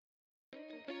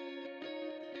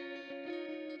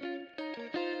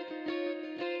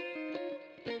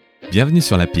Bienvenue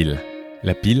sur La Pile.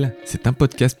 La Pile, c'est un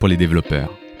podcast pour les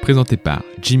développeurs, présenté par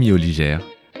Jimmy Oligère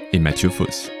et Mathieu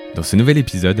Foss. Dans ce nouvel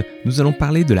épisode, nous allons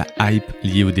parler de la hype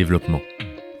liée au développement.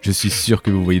 Je suis sûr que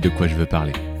vous voyez de quoi je veux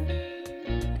parler.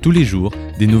 Tous les jours,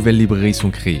 des nouvelles librairies sont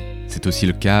créées. C'est aussi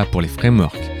le cas pour les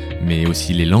frameworks, mais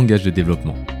aussi les langages de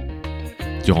développement.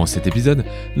 Durant cet épisode,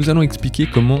 nous allons expliquer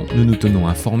comment nous nous tenons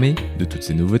informés de toutes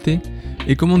ces nouveautés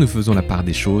et comment nous faisons la part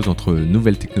des choses entre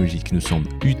nouvelles technologies qui nous semblent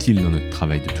utiles dans notre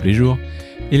travail de tous les jours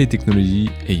et les technologies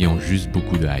ayant juste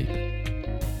beaucoup de hype.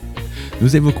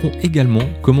 Nous évoquerons également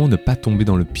comment ne pas tomber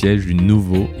dans le piège du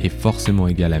nouveau est forcément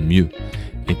égal à mieux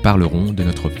et parlerons de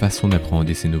notre façon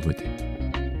d'appréhender ces nouveautés.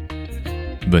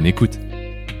 Bonne écoute!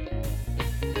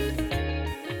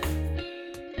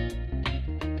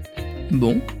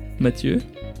 Bon, Mathieu,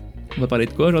 on va parler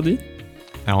de quoi aujourd'hui ?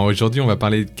 Alors aujourd'hui, on va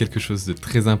parler de quelque chose de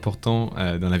très important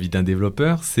dans la vie d'un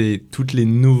développeur. C'est toutes les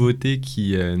nouveautés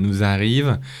qui nous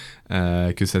arrivent,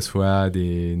 que ce soit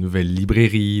des nouvelles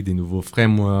librairies, des nouveaux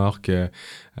frameworks.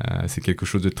 C'est quelque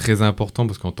chose de très important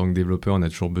parce qu'en tant que développeur, on a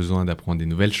toujours besoin d'apprendre des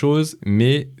nouvelles choses.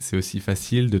 Mais c'est aussi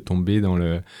facile de tomber dans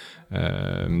le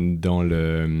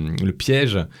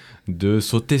piège de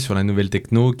sauter sur la nouvelle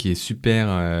techno qui est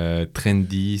super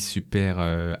trendy,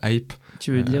 super hype.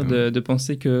 Tu veux dire de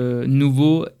penser que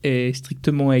nouveau est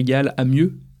strictement égal à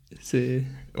mieux ?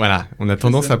 Voilà, on a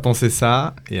tendance à penser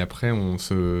ça, et après on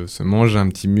se mange un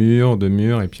petit mur, deux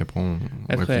murs, et puis après on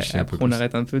réfléchit un peu plus. On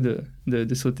arrête un peu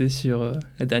de sauter sur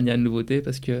la dernière nouveauté,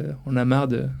 parce qu'on a marre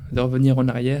de revenir en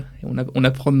arrière, et on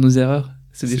apprend de nos erreurs.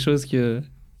 C'est des choses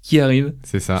qui arrivent.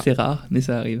 C'est ça. C'est rare, mais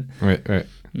ça arrive. Ouais.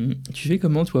 Tu fais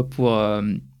comment, toi,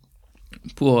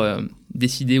 pour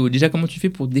décider, ou déjà comment tu fais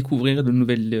pour découvrir de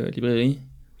nouvelles librairies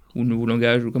ou de nouveaux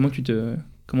langages, ou comment tu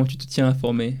te tiens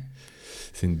informé ?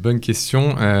 C'est une bonne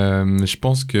question. Je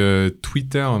pense que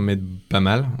Twitter m'aide pas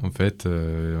mal, en fait.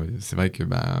 C'est vrai que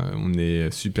on est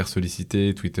super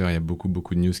sollicité. Twitter, il y a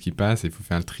beaucoup de news qui passent. Il faut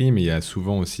faire le tri, mais il y a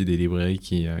souvent aussi des librairies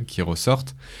qui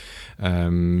ressortent.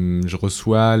 Je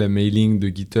reçois la mailing de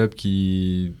GitHub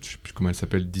qui, je sais plus comment elle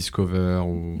s'appelle, Discover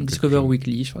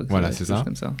Weekly, je crois que voilà, c'est ça.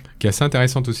 Comme ça. Qui est assez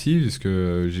intéressante aussi, parce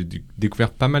que j'ai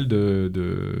découvert pas mal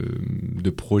de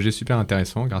projets super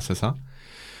intéressants grâce à ça.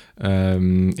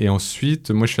 Et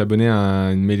ensuite, moi je suis abonné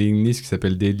à une mailing list qui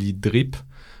s'appelle Daily Drip,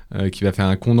 qui va faire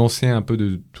un condensé un peu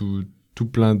de tout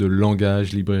plein de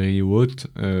langages, librairies ou autres,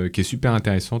 qui est super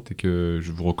intéressante et que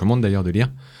je vous recommande d'ailleurs de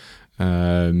lire.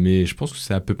 Mais je pense que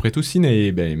c'est à peu près tout. Sinon,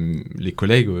 les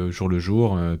collègues, jour le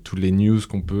jour, tous les news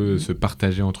qu'on peut se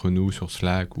partager entre nous sur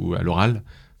Slack ou à l'oral,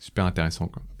 super intéressant,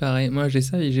 quoi. Pareil, moi j'ai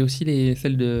ça et j'ai aussi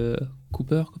celles de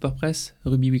Cooper Press,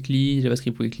 Ruby Weekly,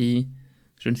 JavaScript Weekly,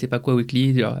 je ne sais pas quoi Weekly.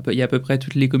 Il y a à peu près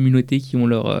toutes les communautés qui ont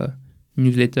leur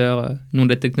newsletter, nom de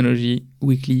la technologie,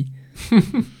 Weekly.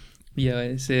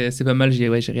 C'est pas mal, j'ai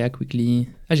React Weekly.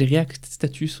 Ah, j'ai React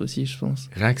Status aussi, je pense.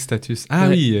 React Status. Ah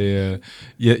ouais. Oui,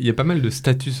 il y a pas mal de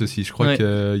status aussi. Je crois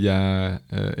qu'il y a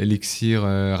Elixir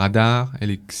Radar,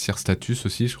 Elixir Status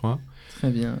aussi, je crois. Très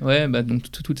bien. Ouais,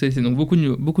 donc tout ça, c'est donc beaucoup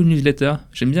de newsletters.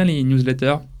 J'aime bien les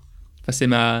newsletters.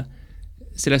 Enfin,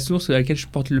 c'est la source à laquelle je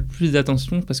porte le plus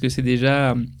d'attention parce que c'est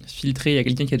déjà filtré. Il y a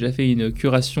quelqu'un qui a déjà fait une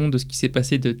curation de ce qui s'est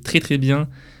passé de très très bien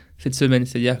cette semaine.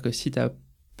 C'est-à-dire que si tu n'as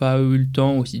pas eu le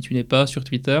temps ou si tu n'es pas sur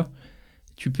Twitter,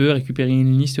 tu peux récupérer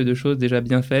une liste de choses déjà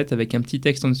bien faites avec un petit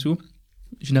texte en dessous.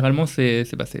 Généralement, c'est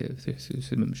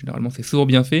souvent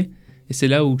bien fait. Et c'est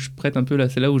là où je prête un peu,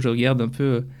 c'est là où je regarde un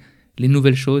peu les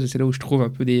nouvelles choses. Et c'est là où je trouve un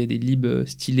peu des libs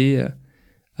stylés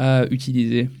à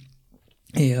utiliser.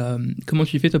 Et comment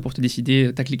tu fais toi pour te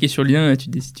décider ? Tu as cliqué sur le lien et tu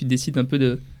décides un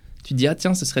peu tu te dis, ah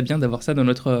tiens, ce serait bien d'avoir ça dans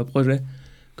notre projet.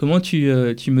 Comment tu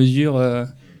mesures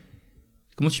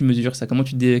ça ? Comment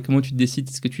tu te décides ?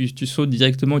 Est-ce que tu sautes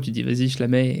directement et tu te dis, vas-y, je la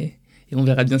mets et on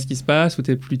verra bien ce qui se passe ? Ou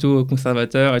tu es plutôt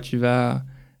conservateur et tu vas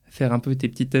faire un peu tes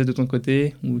petits tests de ton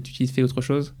côté ? Ou tu fais autre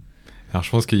chose ? Alors, je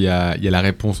pense qu'il y a la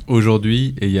réponse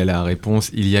aujourd'hui et il y a la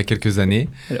réponse il y a quelques années.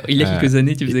 Alors, il y a quelques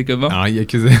années, tu faisais comment ? Alors, il y a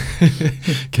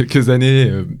quelques années,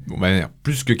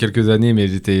 plus que quelques années, mais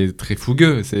j'étais très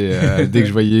fougueux. Dès que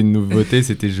je voyais une nouveauté,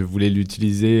 je voulais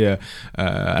l'utiliser.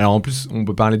 Alors, en plus, on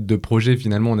peut parler de deux projets.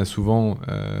 Finalement, on a souvent,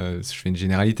 je fais une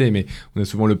généralité, mais on a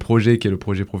souvent le projet qui est le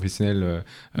projet professionnel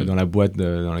dans la boîte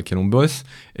dans laquelle on bosse.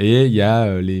 Et il y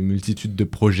a les multitudes de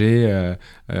projets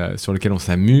sur lesquels on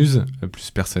s'amuse,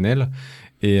 plus personnels.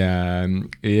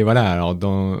 Et voilà, alors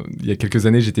il y a quelques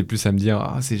années, j'étais plus à me dire «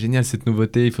 Ah, c'est génial cette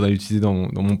nouveauté, il faudrait l'utiliser dans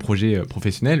mon projet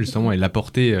professionnel, justement, et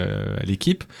l'apporter à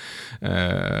l'équipe. »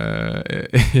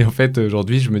 Et en fait,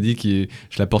 aujourd'hui, je me dis que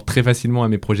je l'apporte très facilement à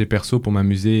mes projets perso pour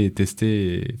m'amuser et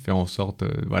tester et faire en sorte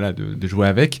voilà, de jouer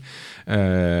avec.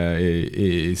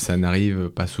 Et ça n'arrive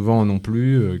pas souvent non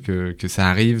plus que ça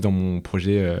arrive dans mon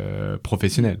projet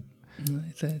professionnel.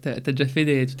 Ouais, t'as déjà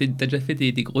fait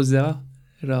des grosses erreurs?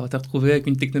 Genre, t'as retrouvé avec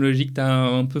une technologie que t'as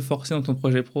un peu forcée dans ton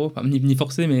projet pro, enfin, ni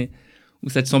forcée, mais où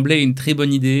ça te semblait une très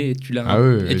bonne idée et tu l'as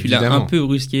un peu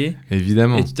brusqué.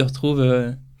 Évidemment. Et tu te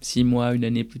retrouves 6 mois, une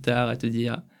année plus tard à te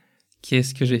dire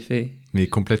qu'est-ce que j'ai fait? Mais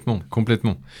complètement.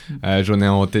 J'en ai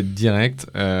un en tête direct.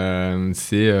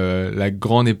 C'est la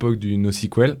grande époque du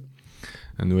NoSQL.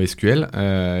 NoSQL,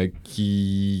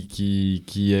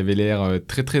 qui avait l'air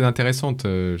très très intéressante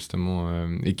justement,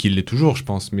 et qui l'est toujours, je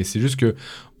pense. Mais c'est juste que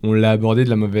on l'a abordé de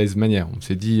la mauvaise manière. On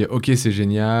s'est dit, ok, c'est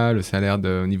génial, ça a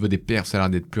l'air au niveau des perfs, ça a l'air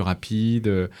d'être plus rapide.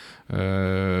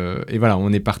 Et voilà,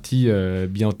 on est parti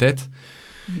bien en tête.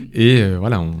 Et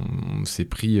voilà, on s'est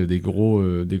pris des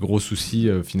gros soucis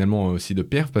finalement aussi de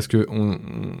perf parce que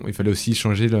il fallait aussi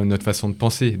changer notre façon de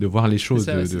penser, de voir les choses,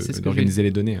 d'organiser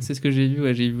les données. C'est ce que j'ai vu.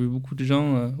 Ouais, j'ai vu beaucoup de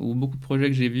gens ou beaucoup de projets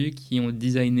que j'ai vus qui ont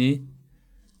designé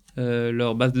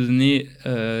leur base de données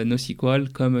NoSQL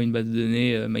comme une base de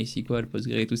données MySQL,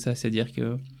 Postgre et tout ça. C'est-à-dire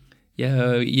que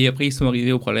et après ils sont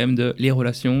arrivés au problème de les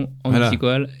relations en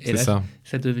NoSQL et là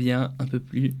ça devient un peu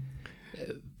plus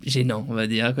gênant, on va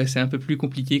dire. C'est un peu plus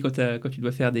compliqué quand tu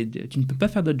dois faire tu ne peux pas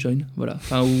faire de join, voilà.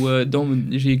 Enfin,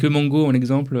 j'ai que Mongo en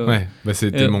exemple. Ouais, bah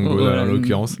c'était Mongo en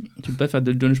l'occurrence. Tu ne peux pas faire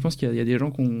de join. Je pense qu'il y a des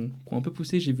gens qui ont un peu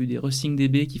poussé. J'ai vu des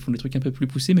RussingDB qui font des trucs un peu plus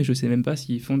poussés, mais je sais même pas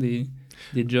s'ils font des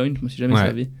joins. Je me suis jamais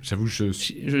servi. J'avoue, je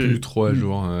suis plus trop à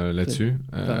jour là-dessus.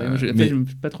 Je me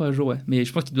suis pas trop à jour, ouais. Mais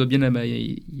je pense qu'il doit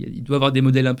il doit avoir des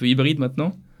modèles un peu hybrides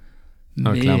maintenant.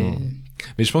 Ah, clairement.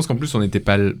 Mais je pense qu'en plus, on n'était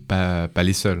pas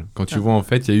les seuls. Quand tu vois, en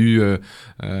fait, il y a eu...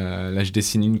 là, je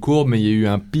dessine une courbe, mais il y a eu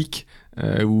un pic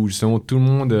où justement tout le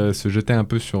monde se jetait un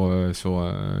peu sur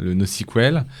le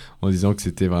NoSQL en disant que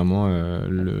c'était vraiment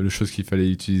le chose qu'il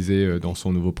fallait utiliser dans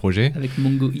son nouveau projet. Avec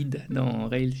MongoID dans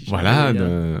Rails.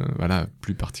 Voilà,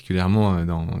 plus particulièrement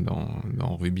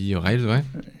dans Ruby Rails, ouais.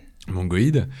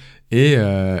 Mongoïde. Et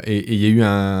il y a eu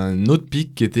un autre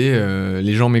pic qui était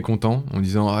les gens mécontents en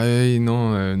disant hey,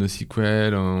 non,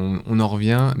 NoSQL, on en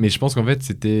revient. Mais je pense qu'en fait,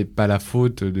 c'était pas la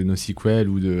faute de NoSQL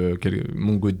ou de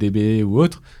MongoDB ou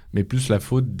autre, mais plus la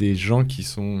faute des gens qui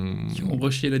ont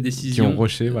rushé la décision. Qui ont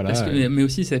rushé, voilà. Mais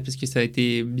aussi, c'est parce que ça a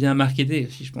été bien marketé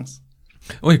aussi, je pense.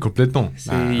 Oui, complètement.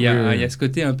 Il y a ce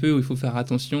côté un peu où il faut faire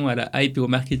attention à la hype et au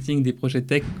marketing des projets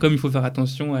tech, comme il faut faire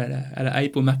attention à la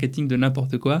hype au marketing de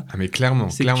n'importe quoi. Ah mais clairement.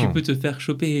 Que tu peux te faire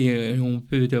choper et on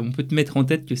peut te mettre en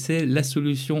tête que c'est la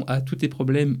solution à tous tes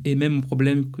problèmes et même aux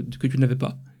problèmes que tu n'avais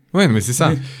pas. Ouais, mais c'est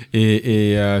ça.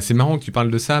 Et c'est marrant que tu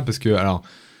parles de ça parce que, alors,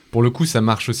 pour le coup, ça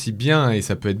marche aussi bien et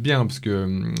ça peut être bien parce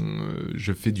que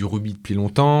je fais du Ruby depuis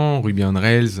longtemps, Ruby on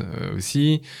Rails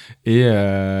aussi, et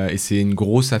c'est une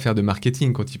grosse affaire de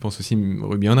marketing quand tu penses aussi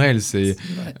Ruby on Rails.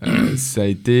 Ça a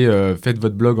été faites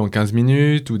votre blog en 15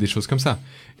 minutes ou des choses comme ça.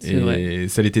 Et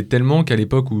ça l'était tellement qu'à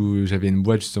l'époque où j'avais une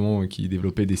boîte justement qui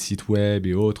développait des sites web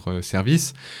et autres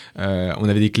services, on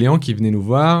avait des clients qui venaient nous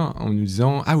voir en nous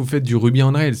disant « Ah, vous faites du Ruby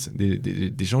on Rails »,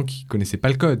 des gens qui connaissaient pas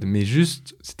le code, mais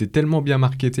juste, c'était tellement bien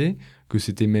marketé que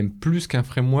c'était même plus qu'un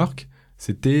framework,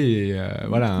 c'était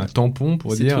un tampon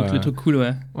pour dire... C'est le truc cool,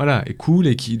 ouais. Voilà, et cool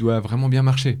et qui doit vraiment bien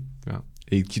marcher,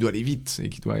 et qui doit aller vite et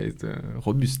qui doit être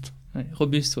robuste. Ouais,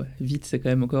 robuste, ouais. Vite, c'est quand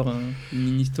même encore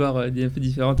une histoire un peu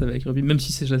différente avec Ruby, même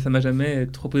si ça m'a jamais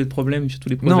trop posé de problème sur tous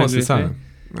les projets que j'ai fait.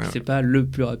 Ouais. C'est pas le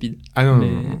plus rapide. Ah non,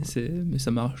 mais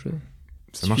ça marche.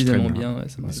 Ça marche très bien. Ouais,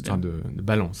 ça marche histoire de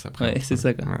balance après. Ouais, c'est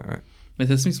ça quoi. Ouais. Mais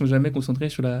de toute façon, ils sont jamais concentrés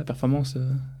sur la performance.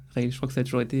 Je crois que ça a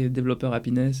toujours été développeur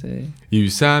happiness. Il y a eu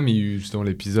ça, mais il y a eu justement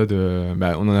l'épisode.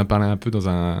 On en a parlé un peu dans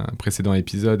un précédent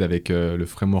épisode avec le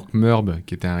framework Murb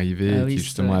qui était arrivé, qui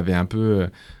justement avait un peu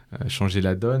changé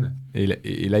la donne. Et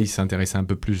là, il s'intéressait un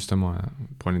peu plus justement à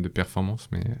problème de performance.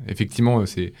 Mais effectivement,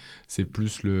 c'est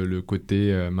plus le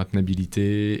côté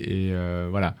maintenabilité et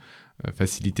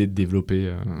facilité de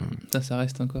développer. Ça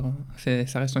reste encore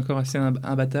assez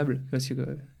imbattable parce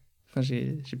que.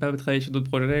 J'ai pas travaillé sur d'autres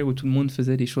projets où tout le monde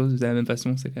faisait les choses de la même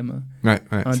façon. C'est quand même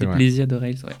un des plaisirs de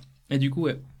Rails. Ouais. Et du coup,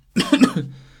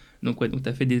 donc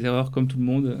t'as fait des erreurs comme tout le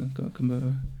monde,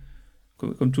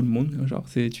 comme tout le monde. Genre,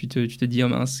 tu te dis, oh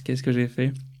mince, qu'est-ce que j'ai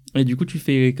fait? Et du coup, tu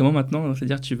fais comment maintenant?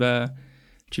 C'est-à-dire, tu vas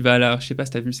là, je sais pas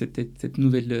si t'as vu cette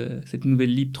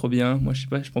nouvelle lib trop bien. Moi, je sais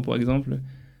pas, je prends pour exemple,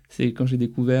 c'est quand j'ai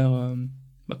découvert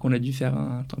qu'on a dû faire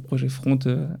un projet front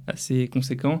assez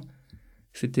conséquent,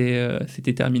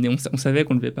 c'était terminé. On savait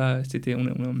qu'on ne devait pas...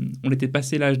 on était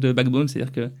passé l'âge de backbone,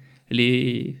 c'est-à-dire que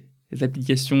les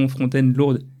applications front-end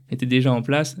lourdes étaient déjà en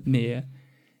place, mais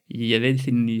il y avait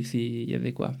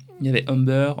quoi? Il y avait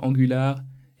Ember, Angular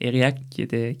et React qui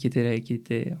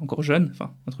étaient encore jeunes,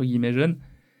 enfin, entre guillemets jeunes,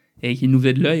 et qui nous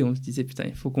faisaient de l'œil. On se disait, putain,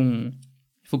 il faut qu'on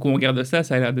regarde ça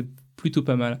a l'air d'être plutôt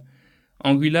pas mal.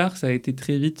 Angular, ça a été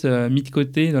très vite mis de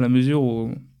côté dans la mesure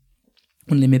où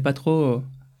on n'aimait pas trop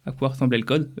à quoi ressemblait le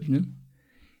code.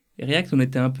 Et React, on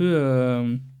était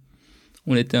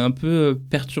un peu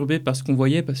perturbé par ce qu'on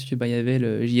voyait parce que y avait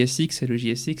le JSX et le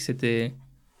JSX c'était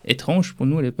étrange pour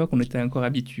nous à l'époque. On était encore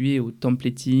habitués au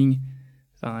templating,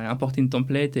 enfin importer une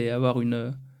template et avoir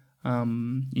une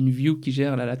view qui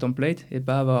gère la template et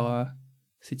pas avoir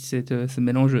ce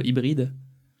mélange hybride.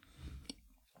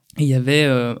 Et il y avait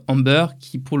Ember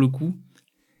qui pour le coup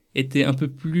était un peu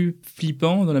plus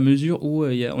flippant dans la mesure où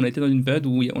on était dans une période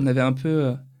où on avait un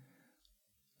peu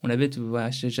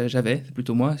c'est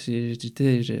plutôt moi,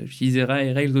 j'utilisais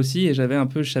Rails aussi et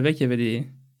je savais qu'il y avait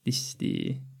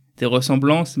des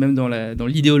ressemblances, même dans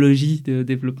l'idéologie de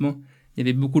développement, il y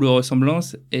avait beaucoup de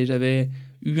ressemblances et j'avais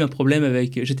eu un problème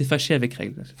j'étais fâché avec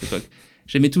Rails à cette époque.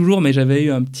 J'aimais toujours, mais j'avais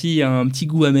eu un petit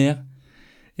goût amer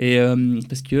et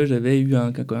parce que j'avais eu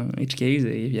un edge case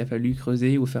et il a fallu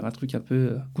creuser ou faire un truc un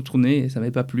peu contourné et ça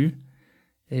m'avait pas plu.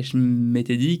 Et je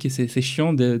m'étais dit que c'est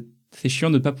chiant de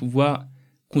pas pouvoir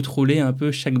contrôler un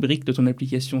peu chaque brique de ton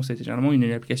application. C'est généralement une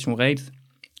application Rails.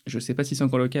 Je ne sais pas si c'est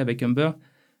encore le cas avec Ember,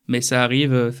 mais ça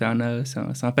arrive, c'est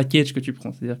un package que tu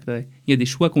prends. C'est-à-dire qu'il y a des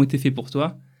choix qui ont été faits pour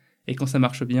toi, et quand ça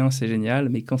marche bien, c'est génial,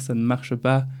 mais quand ça ne marche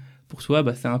pas pour toi,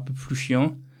 c'est un peu plus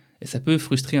chiant, et ça peut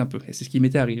frustrer un peu. Et c'est ce qui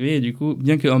m'était arrivé, et du coup,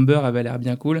 bien que Ember avait l'air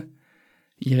bien cool,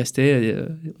 il restait,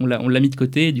 on l'a mis de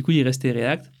côté, et du coup, il restait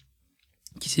React,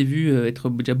 qui s'est vu être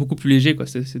déjà beaucoup plus léger, quoi.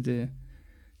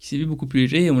 Qui s'est vu beaucoup plus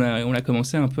léger et on a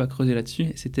commencé un peu à creuser là-dessus.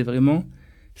 Et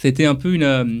c'était un peu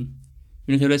une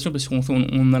révélation parce qu'on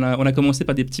a commencé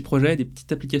par des petits projets, des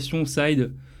petites applications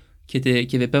side qui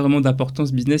avaient pas vraiment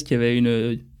d'importance business, qui avaient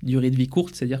une durée de vie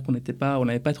courte, c'est-à-dire on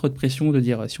n'avait pas trop de pression de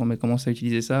dire si on commence à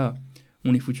utiliser ça,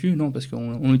 on est foutu. Non, parce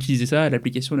qu'on utilisait ça,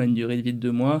 l'application a une durée de vie de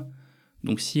 2 mois.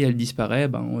 Donc si elle disparaît,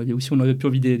 si on n'avait plus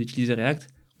envie d'utiliser React,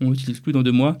 on l'utilise plus dans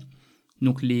 2 mois.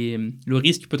 Donc le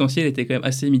risque potentiel était quand même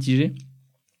assez mitigé.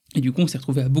 Et du coup, on s'est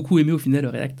retrouvé à beaucoup aimer au final le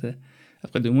React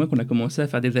après 2 mois qu'on a commencé à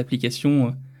faire des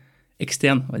applications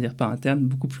externes, on va dire pas internes,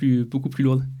 beaucoup plus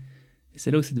lourdes. Et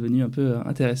c'est là où c'est devenu un peu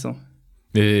intéressant.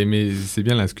 Mais c'est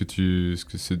bien là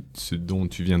ce dont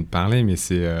tu viens de parler, mais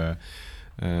c'est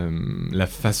la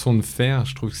façon de faire,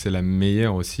 je trouve que c'est la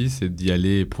meilleure aussi, c'est d'y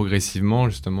aller progressivement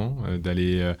justement,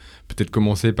 d'aller peut-être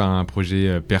commencer par un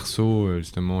projet perso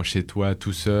justement chez toi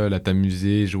tout seul, à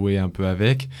t'amuser, jouer un peu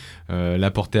avec,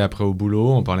 l'apporter après au boulot,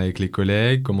 en parler avec les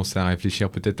collègues, commencer à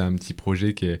réfléchir peut-être à un petit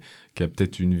projet qui a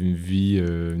peut-être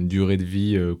une durée de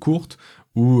vie courte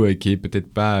ou qui est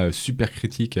peut-être pas super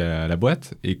critique à la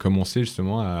boîte et commencer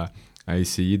justement à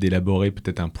essayer d'élaborer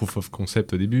peut-être un proof of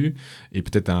concept au début et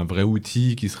peut-être un vrai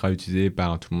outil qui sera utilisé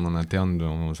par tout le monde en interne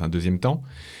dans un deuxième temps.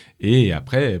 Et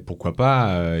après, pourquoi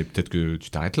pas, et peut-être que tu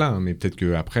t'arrêtes là, mais peut-être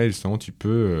qu'après, justement, tu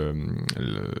peux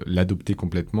l'adopter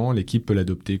complètement, l'équipe peut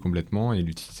l'adopter complètement et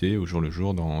l'utiliser au jour le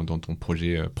jour dans ton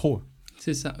projet pro.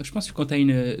 C'est ça. Je pense que quand tu as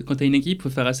une équipe, il faut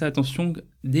faire assez attention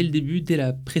dès le début, dès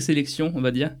la présélection, on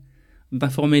va dire,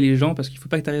 d'informer les gens parce qu'il ne faut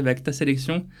pas que tu arrives avec ta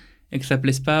sélection et que ça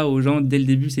plaise pas aux gens dès le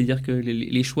début, c'est-à-dire que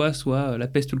les choix soient la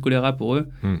peste ou le choléra pour eux.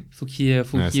 Il faut qu'il y ait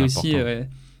aussi...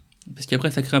 parce qu'après,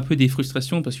 ça crée un peu des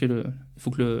frustrations parce que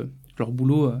faut que leur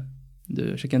boulot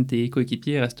de chacun de tes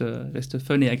coéquipiers reste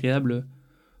fun et agréable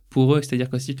pour eux. C'est-à-dire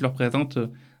que si tu leur présentes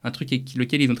un truc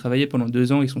lequel ils ont travaillé pendant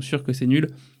 2 ans, ils sont sûrs que c'est nul,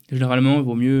 généralement, il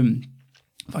vaut mieux...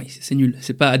 Enfin, c'est nul.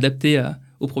 C'est pas adapté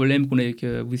aux problèmes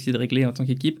que vous essayez de régler en tant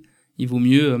qu'équipe. Il vaut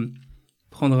mieux...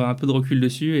 prendre un peu de recul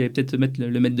dessus et peut-être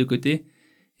le mettre de côté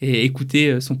et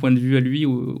écouter son point de vue à lui.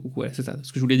 Ouais, c'est ça.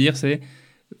 Ce que je voulais dire, c'est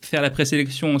faire la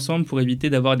présélection ensemble pour éviter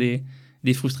d'avoir des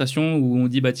frustrations où on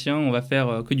dit, tiens, on va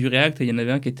faire que du React. Et il y en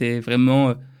avait un qui était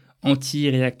vraiment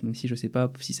anti-React, même si je ne sais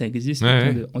pas si ça existe,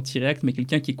 anti-React, mais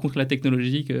quelqu'un qui est contre la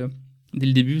technologie, que dès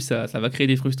le début, ça va créer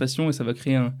des frustrations et ça va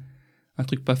créer un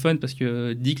truc pas fun parce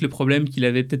que dit que le problème qu'il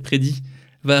avait peut-être prédit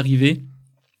va arriver,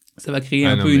 ça va créer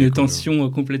une tension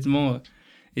complètement...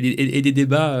 et des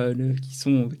débats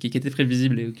qui étaient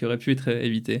prévisibles et qui auraient pu être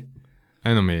évités.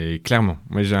 Ah non, mais clairement.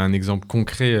 Moi, j'ai un exemple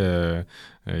concret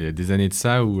il y a des années de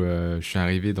ça où je suis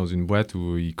arrivé dans une boîte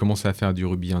où ils commençaient à faire du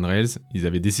Ruby on Rails. Ils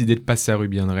avaient décidé de passer à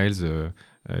Ruby on Rails.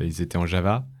 Ils étaient en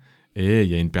Java. Et il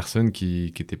y a une personne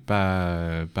qui était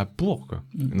pas pour, quoi.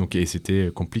 Donc, et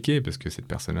c'était compliqué parce que cette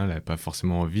personne-là n'avait pas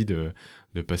forcément envie de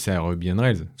passer à Ruby on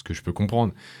Rails, ce que je peux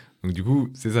comprendre. Donc du coup,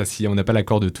 c'est ça, si on n'a pas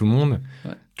l'accord de tout le monde,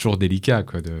 toujours délicat,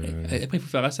 quoi. Et après, il faut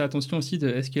faire assez attention aussi de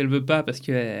est-ce qu'elle veut pas, parce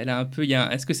qu'elle a un peu,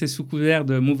 est-ce que c'est sous couvert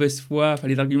de mauvaise foi, enfin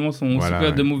les arguments sont sous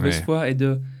couvert de mauvaise foi et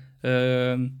de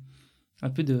un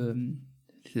peu de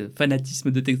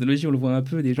fanatisme de technologie, on le voit un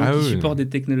peu, des gens qui supportent des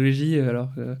technologies alors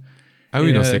que...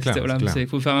 non, c'est clair. Il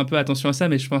faut faire un peu attention à ça,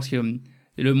 mais je pense que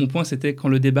mon point, c'était quand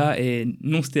le débat est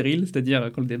non stérile,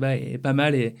 c'est-à-dire quand le débat est pas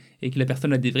mal et que la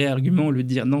personne a des vrais arguments, au lieu de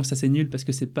dire non, ça c'est nul parce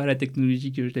que c'est pas la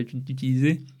technologie que j'ai l'habitude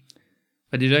d'utiliser.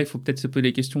 Enfin, déjà, il faut peut-être se poser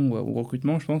des questions au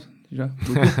recrutement, je pense, déjà.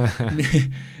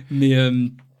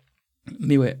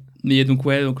 mais ouais. Mais donc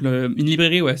une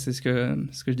librairie, c'est ce que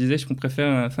je disais, je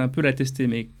préfère, c'est un peu la tester.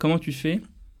 Mais comment tu fais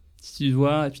si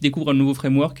tu découvres un nouveau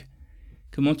framework?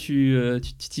 Comment tu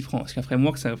t'y prends? Parce qu'un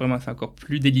framework, c'est encore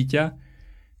plus délicat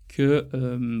que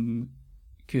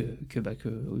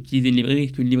utiliser une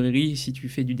librairie. Qu'une librairie, si tu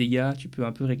fais du dégât, tu peux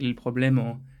un peu régler le problème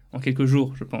en quelques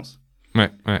jours, je pense.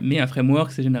 Ouais. Mais un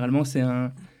framework, c'est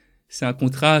un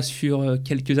contrat sur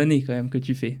quelques années quand même que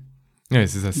tu fais. Ouais,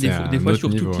 c'est ça. Des fois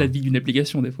sur toute la vie d'une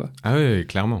application, des fois. Ah oui,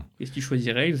 clairement. Et si tu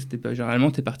choisis Rails,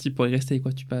 généralement, t'es parti pour y rester,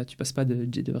 quoi. Tu passes pas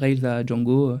de Rails à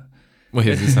Django. Oui,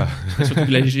 c'est ça. Surtout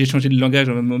que là, j'ai changé de langage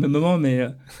au même moment, mais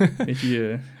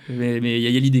il y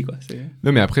a l'idée, quoi.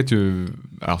 Non, mais après,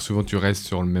 alors souvent tu restes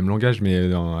sur le même langage,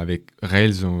 mais avec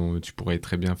Rails, tu pourrais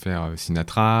très bien faire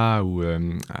Sinatra ou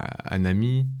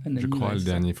Anami, je crois, le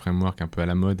dernier framework un peu à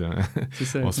la mode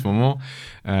en ce moment.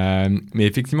 Mais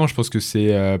effectivement, je pense que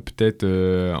c'est peut-être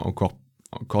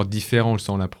encore différent, je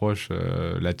sens l'approche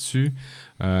là-dessus.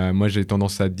 Moi, j'ai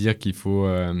tendance à dire qu'il faut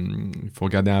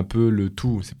regarder un peu le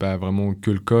tout. C'est pas vraiment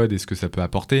que le code et ce que ça peut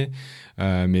apporter,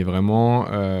 mais vraiment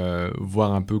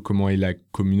voir un peu comment est la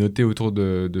communauté autour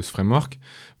de ce framework.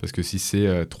 Parce que si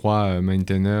c'est 3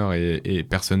 maintainers et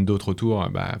personne d'autre autour,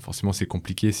 forcément, c'est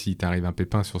compliqué si tu arrives un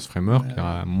pépin sur ce framework. Il y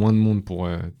aura moins de monde pour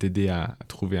t'aider à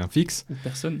trouver un fixe.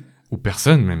 Ou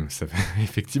personne même,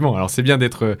 effectivement. Alors c'est bien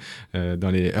d'être dans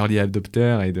les early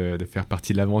adopters et de faire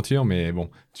partie de l'aventure, mais bon,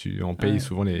 tu en payes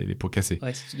souvent les pots cassés.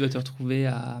 Ouais, si tu dois te retrouver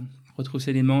à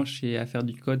retrousser les manches et à faire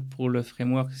du code pour le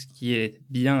framework, ce qui est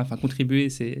bien, enfin contribuer,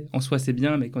 en soi c'est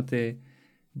bien, mais quand tu es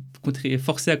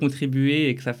forcé à contribuer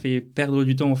et que ça fait perdre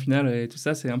du temps au final, et tout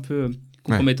ça, c'est un peu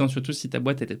compromettant, surtout si ta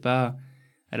boîte elle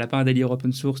n'a pas un délire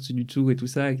open source du tout et tout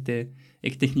ça, et que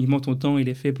techniquement ton temps il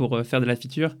est fait pour faire de la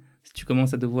feature. Si tu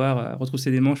commences à devoir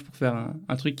retrousser des manches pour faire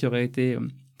un truc qui aurait été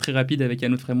très rapide avec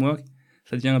un autre framework,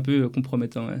 ça devient un peu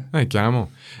compromettant. Ouais,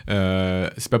 carrément.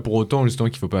 C'est pas pour autant justement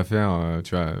qu'il faut pas faire,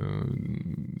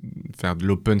 faire de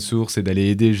l'open source et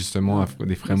d'aller aider justement à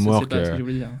des frameworks. C'est pas ce que je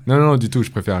voulais dire. Non, du tout. Je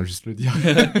préfère juste le dire.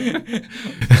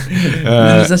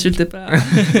 Ne nous insultez pas.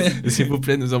 S'il vous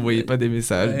plaît, ne nous envoyez pas des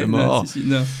messages de mort.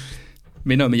 Non.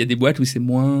 Mais il y a des boîtes où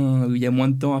il y a moins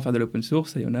de temps à faire de l'open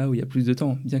source, et il y en a où il y a plus de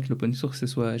temps. Bien que l'open source ce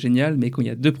soit génial, mais quand il y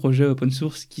a 2 projets open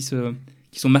source qui sont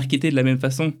marketés de la même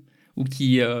façon ou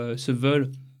qui se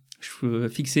veulent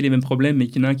fixer les mêmes problèmes, mais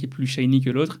qu'il y en a un qui est plus shiny que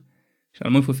l'autre,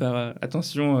 généralement il faut faire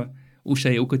attention au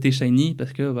côté shiny,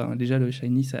 parce que déjà le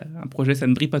shiny, un projet ça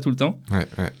ne brille pas tout le temps. Ouais.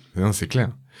 Non, c'est clair.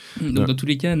 Donc dans tous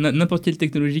les cas, n'importe quelle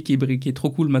technologie qui est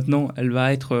trop cool maintenant, elle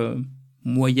va être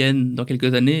moyenne dans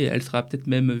quelques années, elle sera peut-être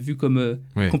même vue comme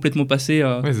complètement passée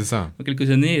c'est ça. dans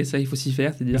quelques années, et ça il faut s'y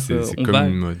faire, c'est-à-dire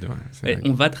une mode.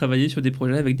 On va travailler sur des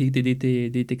projets avec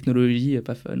des technologies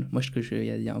pas fun. Moi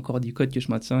il y a encore du code que je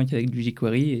maintiens avec du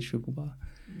jQuery, et je fais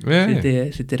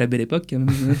c'était la belle époque quand même.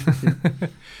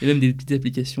 Il y a même des petites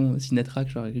applications Sinatra que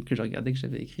je regardais, que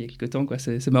j'avais écrit il y a quelques temps, quoi.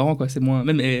 C'est marrant, quoi. C'est moins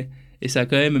même et ça a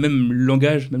quand même le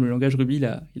langage Ruby il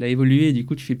a évolué, et du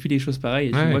coup tu fais plus les choses pareilles,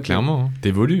 et tu vois clairement,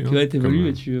 t'évolues. T'évolues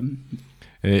et tu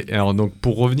Et alors donc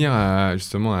pour revenir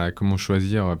justement à comment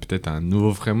choisir peut-être un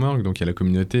nouveau framework, donc il y a la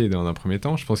communauté dans un premier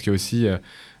temps. Je pense qu'il y a aussi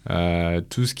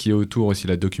tout ce qui est autour aussi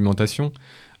la documentation.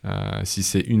 Si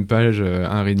c'est une page,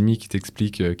 un readme qui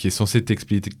t'explique, qui est censé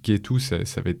t'expliquer tout, ça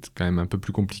va être quand même un peu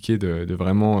plus compliqué de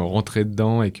vraiment rentrer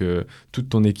dedans, et que toute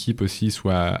ton équipe aussi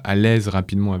soit à l'aise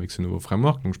rapidement avec ce nouveau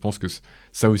framework. Donc je pense que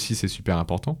ça aussi c'est super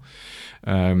important.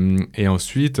 Et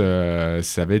ensuite,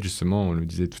 ça va être justement, on le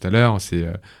disait tout à l'heure, c'est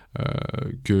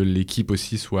que l'équipe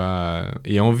aussi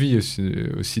ait envie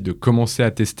aussi de commencer à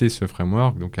tester ce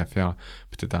framework, donc à faire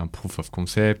peut-être un proof of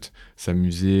concept,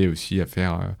 s'amuser aussi à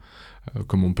faire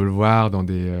comme on peut le voir dans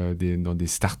des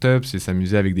startups, c'est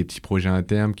s'amuser avec des petits projets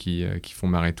internes qui font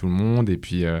marrer tout le monde, et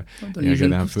puis dans les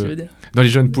jeunes pousses, tu veux dire. Dans les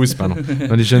jeunes pousses, pardon.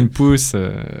 Dans les jeunes pousses,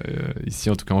 ici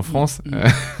en tout cas en France.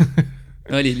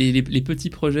 Ouais, les petits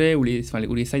projets ou les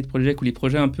side projects ou les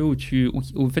projets un peu qui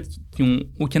ont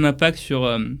aucun impact sur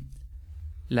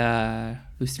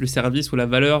le service ou la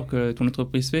valeur que ton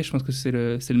entreprise fait, je pense que c'est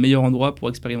le meilleur endroit pour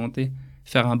expérimenter.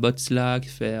 Faire un bot Slack,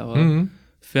 faire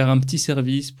un petit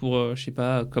service pour, je sais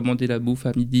pas, commander la bouffe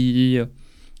à midi,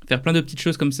 faire plein de petites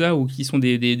choses comme ça, ou qui sont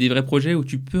des vrais projets où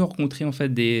tu peux rencontrer en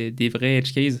fait des vrais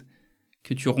edge cases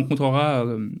que tu rencontreras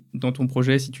dans ton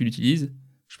projet si tu l'utilises.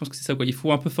 Je pense que c'est ça, quoi. Il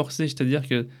faut un peu forcer, c'est-à-dire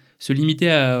que se limiter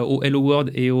au Hello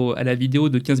World et à la vidéo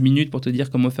de 15 minutes pour te dire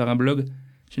comment faire un blog,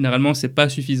 généralement, c'est pas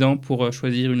suffisant pour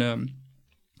choisir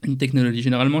une technologie.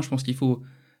 Généralement, je pense qu'il faut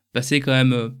passer quand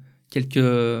même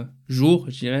quelques jours,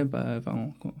 je dirais,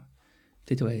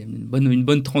 peut-être une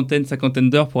bonne trentaine, cinquantaine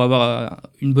d'heures pour avoir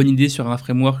une bonne idée sur un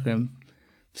framework, quand même.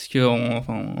 Parce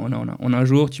qu'en un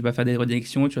jour, tu vas faire des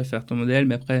redirections, tu vas faire ton modèle,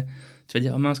 mais après, tu vas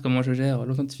dire, mince, comment je gère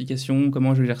l'authentification,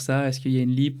 comment je gère ça, est-ce qu'il y a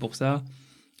une lib pour ça?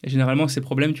 Et généralement, ces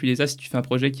problèmes, tu les as si tu fais un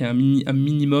projet qui a un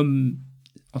minimum,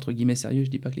 entre guillemets, sérieux. Je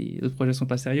dis pas que les autres projets sont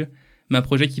pas sérieux, mais un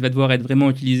projet qui va devoir être vraiment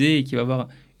utilisé et qui va avoir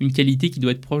une qualité qui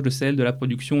doit être proche de celle de la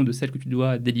production, de celle que tu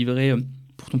dois délivrer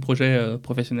pour ton projet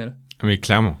professionnel. Mais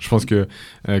clairement, je pense que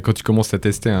quand tu commences à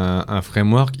tester un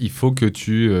framework, il faut que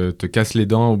tu te casses les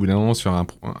dents au bout d'un moment sur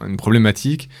une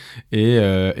problématique et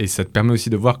ça te permet aussi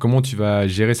de voir comment tu vas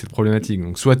gérer cette problématique.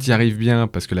 Donc soit tu y arrives bien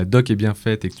parce que la doc est bien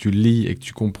faite et que tu lis et que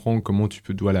tu comprends comment tu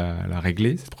dois la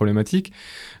régler, cette problématique,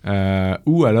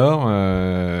 ou alors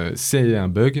c'est un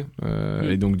bug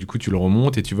et donc du coup tu le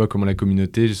remontes et tu vois comment la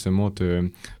communauté justement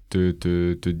te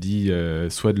dit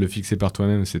soit de le fixer par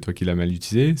toi-même, c'est toi qui l'as mal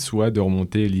utilisé, soit de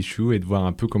remonter l'issue et de voir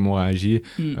un peu comment réagit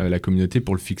la communauté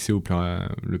pour le fixer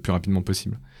le plus rapidement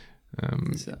possible.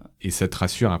 Et ça te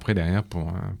rassure après derrière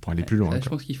pour aller plus loin. Je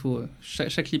pense qu'il faut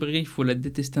chaque librairie, il faut la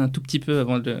détester un tout petit peu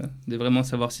avant de vraiment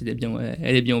savoir si elle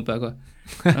est bien ou pas, quoi.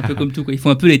 Un peu comme tout, quoi. Il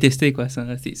faut un peu les tester, quoi.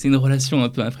 C'est une relation un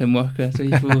peu, un framework, quoi.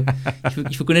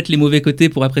 Il faut connaître les mauvais côtés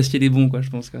pour apprécier les bons, quoi, je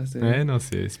pense, quoi. Ouais, non,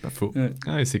 c'est pas faux. Ouais.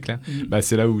 Ah, ouais, c'est clair. Bah,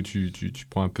 c'est là où tu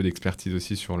prends un peu d'expertise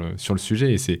aussi sur le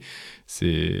sujet et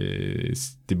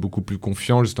t'es beaucoup plus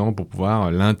confiant justement pour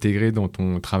pouvoir l'intégrer dans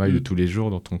ton travail de tous les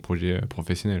jours, dans ton projet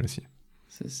professionnel aussi.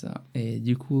 C'est ça. Et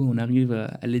du coup, on arrive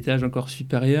à l'étage encore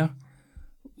supérieur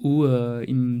où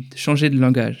changer de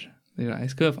langage.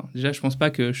 Déjà, je pense pas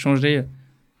que changer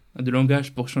de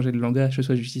langage pour changer de langage ce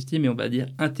soit justifié, mais on va dire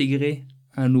intégrer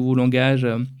un nouveau langage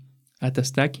à ta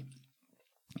stack.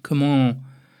 Comment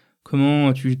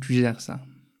tu gères ça?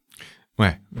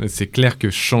 Ouais, c'est clair que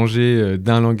changer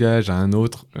d'un langage à un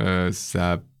autre,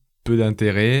 ça a peu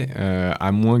d'intérêt,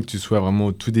 à moins que tu sois vraiment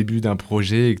au tout début d'un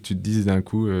projet et que tu te dises d'un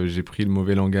coup j'ai pris le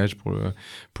mauvais langage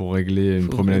pour régler une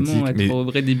problématique. Faut vraiment être au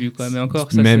vrai début, quoi. Mais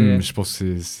encore, ça, je pense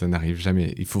que ça n'arrive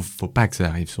jamais. Il faut pas que ça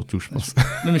arrive, surtout, je pense.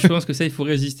 Non, mais je pense que ça, il faut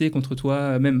résister contre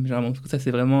toi-même. Généralement, ça,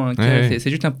 c'est vraiment un cas. Ouais.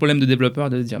 C'est juste un problème de développeur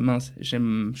de se dire mince,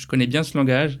 je connais bien ce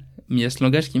langage, mais il y a ce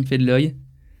langage qui me fait de l'œil.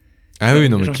 Ah oui,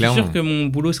 non, mais clairement. Je suis sûr que mon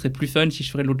boulot serait plus fun si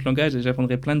je ferais l'autre langage et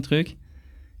j'apprendrais plein de trucs.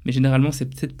 Mais généralement, c'est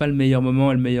peut-être pas le meilleur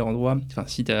moment et le meilleur endroit. Enfin,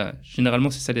 généralement,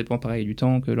 ça dépend pareil du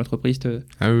temps que l'entreprise te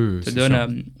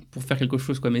donne pour faire quelque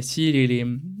chose, quoi. Mais si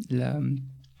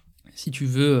tu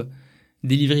veux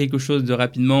délivrer quelque chose de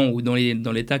rapidement ou dans les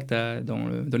temps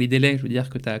dans les délais, je veux dire,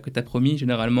 que t'as promis,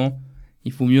 généralement,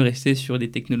 il faut mieux rester sur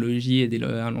des technologies et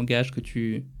un langage que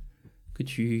tu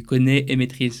connais et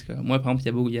maîtrises, quoi. Moi, par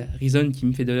exemple, il y a Reason qui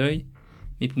me fait de l'œil,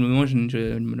 mais pour le moment, je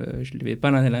ne vais pas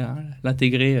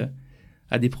l'intégrer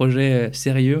à des projets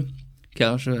sérieux,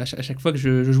 car à chaque fois que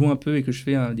je joue un peu et que je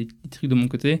fais des petits trucs de mon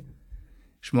côté,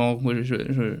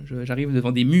 j'arrive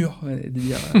devant des murs, de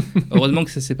dire, heureusement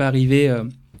que ça s'est pas arrivé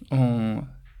dans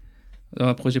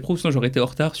un projet pro, sinon j'aurais été en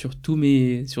retard sur tous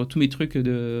mes trucs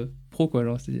de pro, quoi.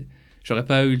 Alors, j'aurais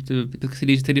pas eu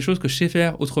c'est des choses que je sais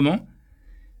faire autrement,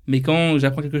 mais quand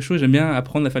j'apprends quelque chose, j'aime bien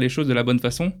apprendre à faire les choses de la bonne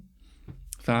façon,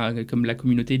 enfin comme la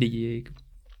communauté,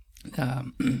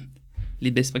 les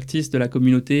best practices de la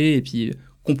communauté, et puis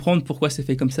comprendre pourquoi c'est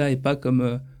fait comme ça et pas comme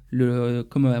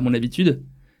à mon habitude.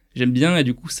 J'aime bien, et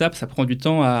du coup ça prend du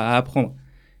temps à apprendre.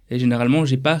 Et généralement,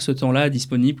 j'ai pas ce temps-là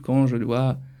disponible quand je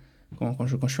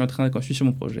suis sur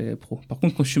mon projet pro. Par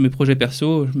contre, quand je suis sur mes projets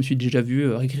perso, je me suis déjà vu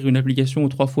réécrire une application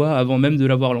 3 fois avant même de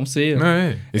l'avoir lancée.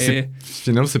 Ouais. Et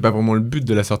finalement, c'est pas vraiment le but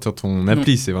de la sortir de ton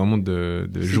appli, c'est vraiment de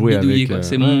jouer avec.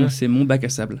 C'est mon bac à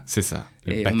sable. C'est ça.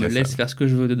 Et on me laisse faire ce que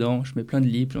je veux dedans. Je mets plein de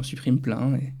libs, j'en supprime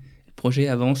plein. Et le projet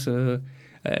avance.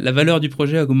 La valeur du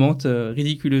projet augmente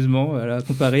ridiculeusement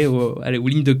comparée aux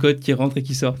lignes de code qui rentrent et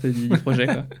qui sortent du projet,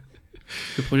 quoi.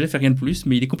 Le projet fait rien de plus,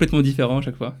 mais il est complètement différent à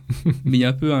chaque fois. Mais il y a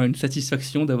un peu une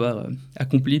satisfaction d'avoir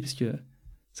accompli, parce que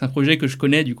c'est un projet que je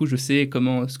connais, du coup je sais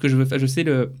ce que je veux faire, je sais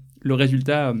le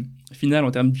résultat final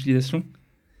en termes d'utilisation.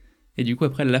 Et du coup,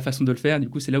 après, la façon de le faire, du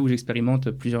coup, c'est là où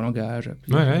j'expérimente plusieurs langages.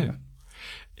 Ouais.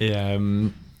 Et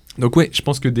donc, ouais, je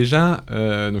pense que déjà,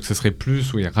 donc ça serait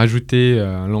plus rajouter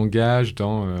un langage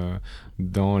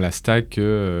dans la stack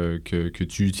que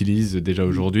tu utilises déjà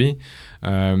aujourd'hui.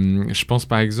 Je pense,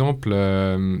 par exemple,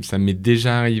 ça m'est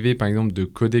déjà arrivé, par exemple, de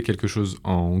coder quelque chose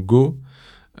en Go.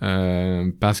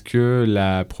 Parce que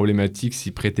la problématique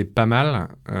s'y prêtait pas mal.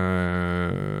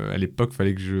 À l'époque, il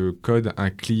fallait que je code un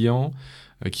client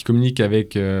qui communique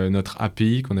avec notre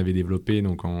API qu'on avait développé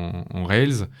donc en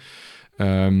Rails.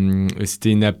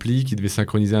 C'était une appli qui devait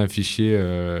synchroniser un fichier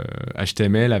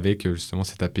HTML avec justement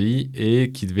cette API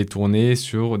et qui devait tourner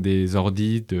sur des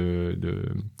ordis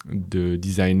de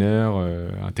designers,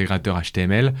 intégrateurs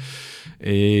HTML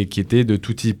et qui étaient de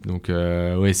tout type, donc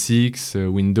OS X,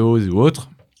 Windows ou autres.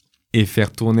 Et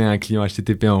faire tourner un client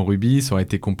HTTP en Ruby, ça aurait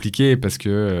été compliqué parce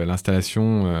que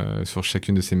l'installation sur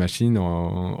chacune de ces machines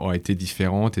aurait été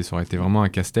différente et ça aurait été vraiment un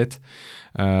casse-tête.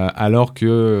 Alors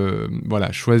que,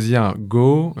 choisir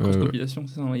Go, Cross-compilation,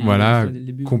 c'est ça, voilà, dès le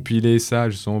début. compiler ça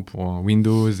justement pour un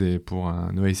Windows et pour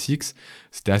un OS X,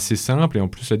 c'était assez simple. Et en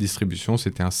plus, la distribution,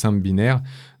 c'était un simple binaire.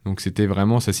 Donc, c'était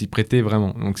vraiment, ça s'y prêtait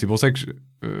vraiment. Donc, c'est pour ça que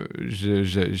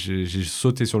j'ai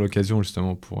sauté sur l'occasion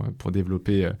justement pour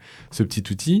développer ce petit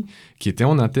outil qui était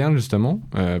en interne justement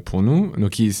pour nous.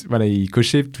 Donc, il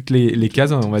cochait toutes les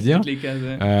cases, on va dire. Toutes les cases,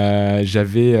 ouais.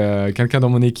 J'avais quelqu'un dans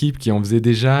mon équipe qui en faisait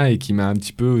déjà et qui m'a un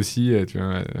petit peu aussi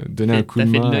donné un coup de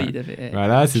main.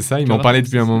 Voilà, c'est ça. Il m'en parlait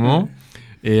depuis un moment.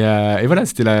 Et voilà,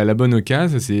 c'était la bonne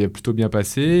occasion, ça s'est plutôt bien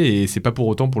passé et c'est pas pour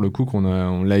autant pour le coup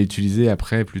on l'a utilisé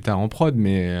après plus tard en prod,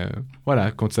 mais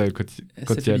voilà, quand ça fait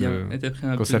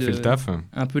le taf.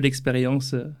 Un peu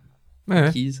d'expérience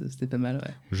acquise, c'était pas mal,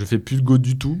 ouais. Je fais plus de Go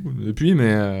du tout depuis,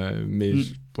 mais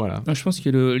voilà. Non, je pense que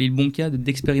le bon cas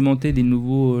d'expérimenter des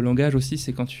nouveaux langages aussi,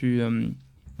 c'est quand tu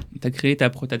as créé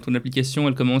ton application,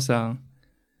 elle commence à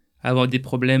avoir des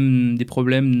problèmes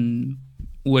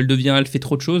où elle fait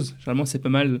trop de choses. Généralement, c'est pas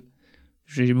mal.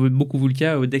 J'ai beaucoup vu le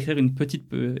cas d'écrire une petite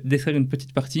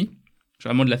partie,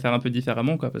 généralement de la faire un peu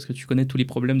différemment, quoi, parce que tu connais tous les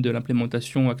problèmes de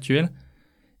l'implémentation actuelle.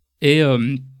 Et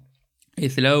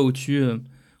c'est là où tu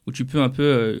peux un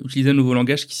peu utiliser un nouveau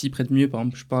langage qui s'y prête mieux. Par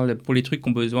exemple, je parle pour les trucs qui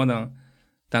ont besoin d'un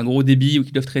gros débit ou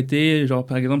qui doivent traiter. Genre,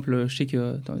 par exemple, je sais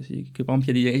que par exemple,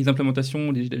 il y a des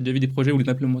implémentations, j'ai vu des projets où les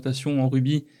implémentations en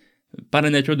Ruby, par la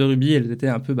nature de Ruby, elles étaient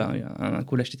un peu un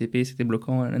call HTTP, c'était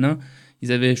bloquant.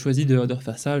 Ils avaient choisi de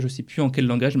refaire ça, je sais plus en quel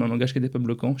langage, mais un langage qui n'était pas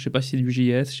bloquant. Je sais pas si c'est du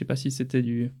JS, je sais pas si c'était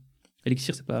du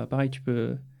Elixir, c'est pas pareil, tu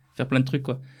peux faire plein de trucs,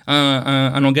 quoi.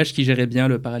 Un langage qui gérait bien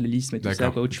le parallélisme et tout ça,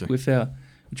 quoi, où tu pouvais faire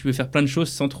plein de choses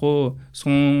sans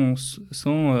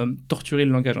torturer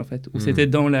le langage, en fait. Où c'était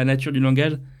dans la nature du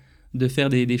langage de faire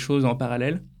des choses en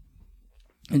parallèle.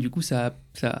 Et du coup, là,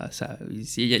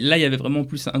 il y avait vraiment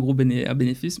plus un gros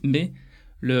bénéfice, mais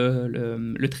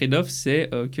le trade-off, c'est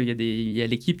qu'il y a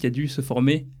l'équipe qui a dû se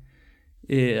former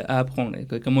et à apprendre. Et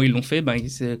comment ils l'ont fait,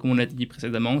 comme on l'a dit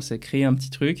précédemment, c'est créer un petit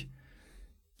truc,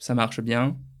 ça marche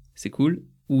bien, c'est cool,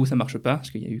 ou ça marche pas, parce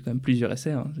qu'il y a eu quand même plusieurs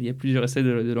essais, il y a plusieurs essais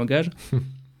de langage.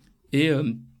 Et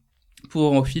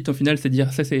pour ensuite, au final, c'est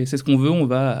dire, ça c'est ce qu'on veut, on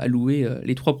va allouer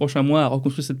les 3 prochains mois à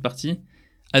reconstruire cette partie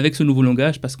avec ce nouveau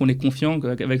langage, parce qu'on est confiant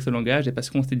avec ce langage et parce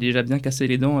qu'on s'était déjà bien cassé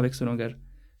les dents avec ce langage.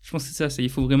 Je pense que c'est ça, il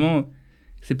faut vraiment...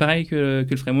 C'est pareil que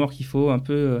le framework, il faut un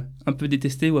peu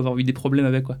détester ou avoir eu des problèmes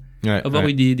avec, quoi. Avoir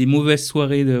eu des mauvaises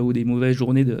soirées ou des mauvaises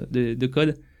journées de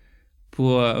code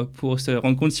pour se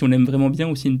rendre compte si on aime vraiment bien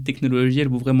ou si une technologie, elle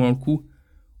vaut vraiment le coup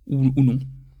ou non.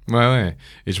 Ouais.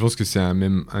 Et je pense que c'est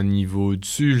même un niveau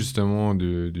au-dessus, justement,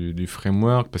 du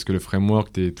framework, parce que le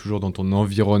framework, tu es toujours dans ton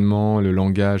environnement, le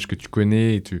langage que tu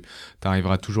connais, et tu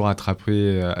arriveras toujours à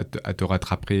te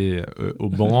rattraper aux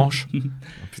branches. Oh,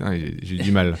 putain, j'ai eu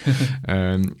du mal.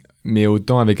 Mais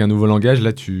autant avec un nouveau langage,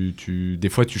 là, des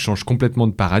fois, tu changes complètement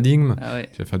de paradigme. Ah ouais.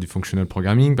 Tu vas faire du functional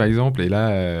programming, par exemple, et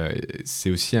là,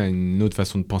 c'est aussi une autre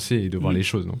façon de penser et de voir les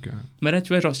choses. Donc, là, tu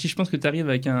vois, genre, si je pense que tu arrives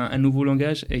avec un nouveau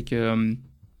langage et que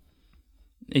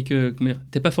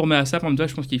t'es pas formé à ça, par exemple,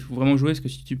 je pense qu'il faut vraiment jouer, parce que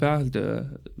si tu parles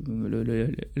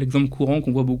l'exemple courant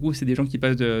qu'on voit beaucoup, c'est des gens qui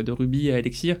passent de Ruby à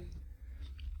Elixir.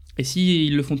 Et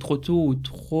s'ils le font trop tôt ou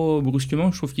trop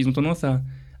brusquement, je trouve qu'ils ont tendance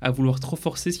à vouloir trop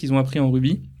forcer ce qu'ils ont appris en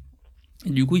Ruby. Et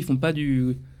du coup, ils font pas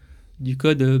du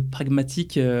code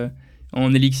pragmatique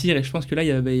en Elixir. Et je pense que là,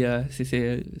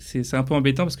 c'est un peu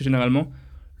embêtant, parce que généralement,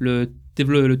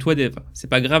 c'est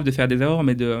pas grave de faire des erreurs,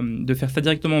 mais de faire ça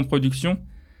directement en production,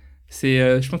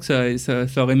 je pense que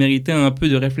ça aurait mérité un peu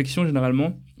de réflexion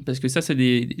généralement, parce que ça,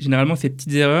 généralement ces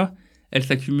petites erreurs, elles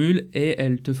s'accumulent et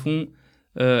elles te font,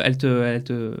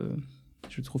 je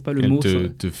Je trouve pas le Elle mot.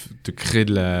 te crée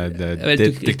de la dette Elle te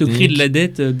crée technique. de la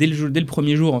dette dès le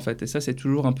premier jour, en fait. Et ça, c'est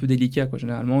toujours un peu délicat, quoi.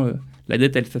 Généralement, la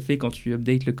dette, elle se fait quand tu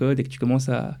updates le code et que tu commences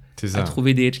à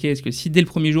trouver des edge cases. Parce que si dès le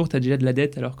premier jour, tu as déjà de la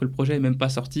dette alors que le projet n'est même pas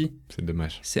sorti, C'est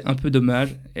dommage. c'est un peu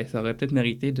dommage. Et ça aurait peut-être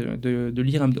mérité de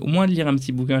lire au moins de lire un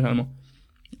petit bouquin, généralement.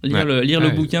 Lire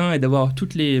le bouquin et d'avoir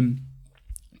toutes les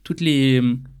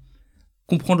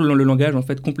comprendre le langage, en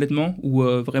fait, complètement, ou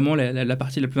vraiment la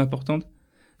partie la plus importante.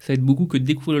 Ça aide beaucoup que de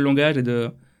découvrir le langage et de...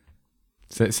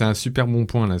 C'est un super bon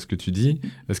point, là, ce que tu dis,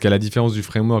 parce qu'à la différence du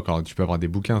framework, alors tu peux avoir des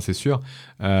bouquins, c'est sûr,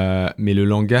 mais le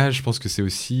langage, je pense que c'est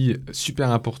aussi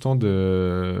super important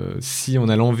si on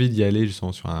a l'envie d'y aller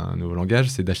justement sur un nouveau langage,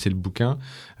 c'est d'acheter le bouquin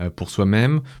pour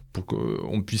soi-même, pour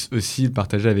qu'on puisse aussi le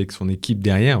partager avec son équipe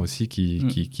derrière aussi,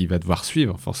 qui va devoir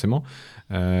suivre, forcément,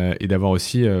 et d'avoir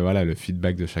aussi le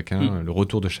feedback de chacun, le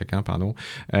retour de chacun,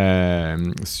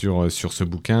 sur ce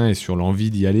bouquin et sur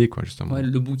l'envie d'y aller, quoi, justement. Ouais,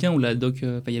 le bouquin ou la doc,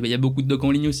 il y a beaucoup de docs en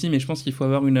ligne aussi, mais je pense qu'il faut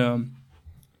avoir une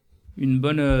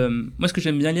bonne... Moi, ce que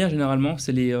j'aime bien lire, généralement,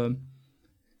 c'est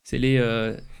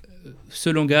ce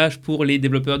langage pour les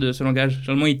développeurs de ce langage.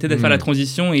 Généralement, il t'aide à faire la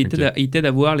transition et il t'aide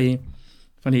à voir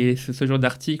ce genre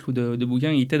d'articles ou de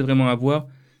bouquins, il t'aide vraiment à voir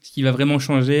ce qui va vraiment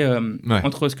changer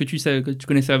entre ce que tu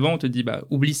connaissais avant. On te dit,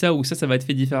 oublie ça, ou ça va être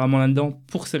fait différemment là-dedans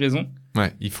pour ces raisons.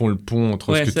 Ouais, ils font le pont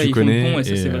entre ce que tu ils connais. Font le pont, et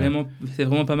ça, c'est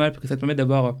vraiment pas mal, parce que ça te permet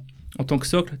d'avoir, en tant que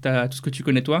socle, tu as tout ce que tu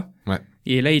connais toi. Ouais.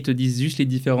 Et là, ils te disent juste les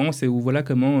différences et où voilà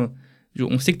comment...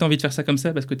 on sait que tu as envie de faire ça comme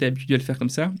ça parce que tu es habitué à le faire comme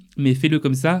ça, mais fais-le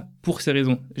comme ça pour ces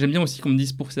raisons. J'aime bien aussi qu'on me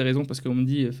dise pour ces raisons, parce qu'on me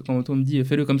dit, quand on me dit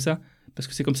fais-le comme ça, parce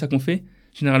que c'est comme ça qu'on fait.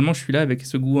 Généralement, je suis là avec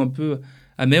ce goût un peu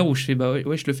amer où je fais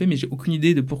ouais, je le fais, mais j'ai aucune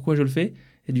idée de pourquoi je le fais.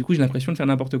 Et du coup, j'ai l'impression de faire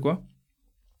n'importe quoi.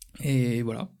 Et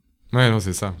voilà. Ouais, non,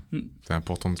 c'est ça. C'est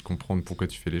important de comprendre pourquoi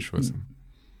tu fais les choses.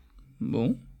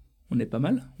 Bon, on est pas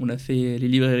mal. On a fait les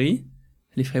librairies,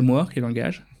 les frameworks, les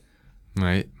langages.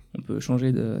 Ouais. On peut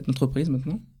changer d'entreprise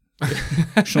maintenant.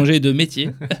 Changer de métier.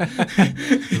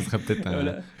 Ce serait peut-être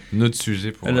un autre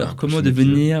sujet pour... Alors, comment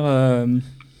devenir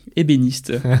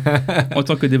ébéniste en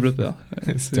tant que développeur.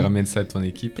 Tu ramènes ça à ton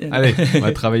équipe. Allez, on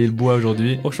va travailler le bois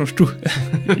aujourd'hui. On change tout.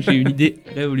 J'ai une idée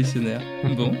révolutionnaire.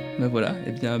 Bon, voilà.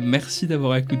 Eh bien, merci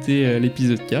d'avoir écouté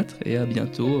l'épisode 4 et à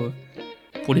bientôt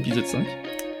pour l'épisode 5.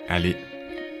 Allez,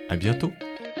 à bientôt.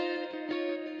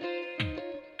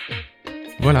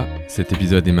 Voilà, cet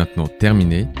épisode est maintenant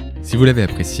terminé. Si vous l'avez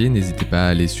apprécié, n'hésitez pas à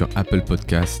aller sur Apple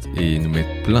Podcast et nous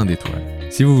mettre plein d'étoiles.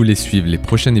 Si vous voulez suivre les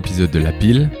prochains épisodes de La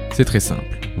Pile, c'est très simple.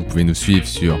 Vous pouvez nous suivre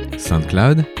sur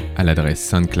SoundCloud à l'adresse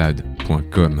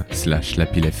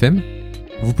soundcloud.com/lapilefm.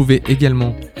 Vous pouvez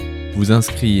également vous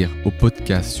inscrire au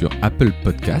podcast sur Apple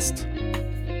Podcast,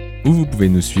 ou vous pouvez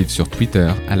nous suivre sur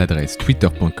Twitter à l'adresse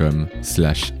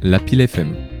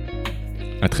twitter.com/lapilefm.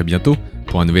 À très bientôt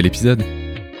pour un nouvel épisode.